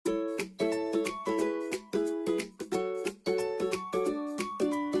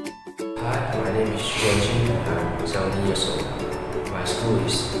Hi, my name is Chen Qing. I'm 17 years old. My school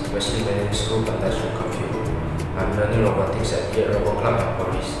is Wesley Management School, International Confused. I'm learning robotics at eRobotclub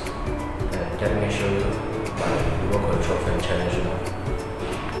Emporis. And let me show you my remote control fan challenge now.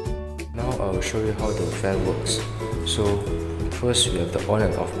 Now I will show you how the fan works. So first we have the on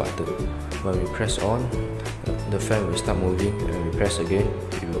and off button. When we press on, the fan will start moving, and when we press again,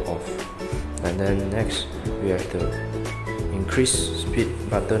 it will off. And then next we have the increase speed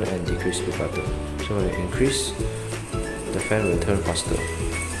button and decrease speed button. So when we increase, the fan will turn faster.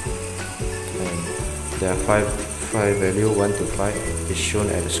 And there are five value 1 to 5 is shown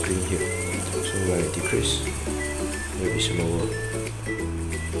at the screen here. So when we decrease, it will be slower.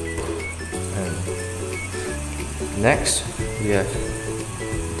 And next we have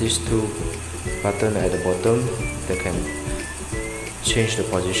these two buttons at the bottom that can change the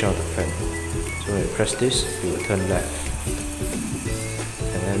position of the fan. So when we press this, it will turn left.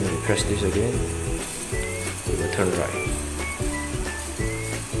 And then we press this again, it will turn right.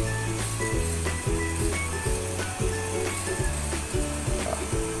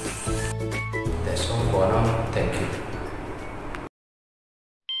 That's all for now. Thank you.